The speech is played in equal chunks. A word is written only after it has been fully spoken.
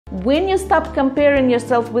When you stop comparing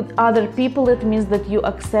yourself with other people, it means that you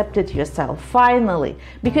accepted yourself, finally.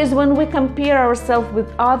 Because when we compare ourselves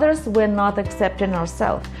with others, we're not accepting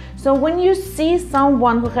ourselves. So when you see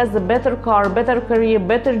someone who has a better car, better career,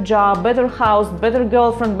 better job, better house, better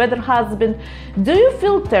girlfriend, better husband, do you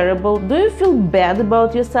feel terrible? Do you feel bad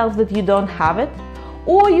about yourself that you don't have it?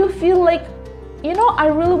 Or you feel like, I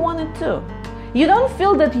really want it too. You don't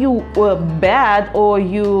feel that you were bad or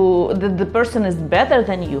that the person is better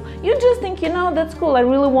than you. You just think, that's cool. I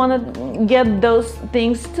really want to get those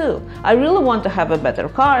things too. I really want to have a better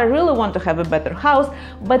car. I really want to have a better house.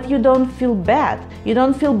 But you don't feel bad. You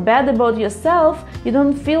don't feel bad about yourself. You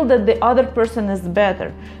don't feel that the other person is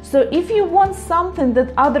better. So if you want something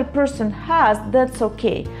that other person has, that's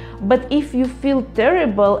okay. But if you feel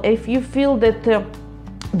terrible, if you feel that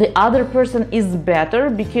the other person is better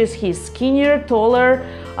because he's skinnier, taller,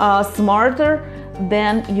 smarter,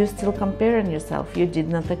 then you're still comparing yourself. You did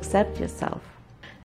not accept yourself.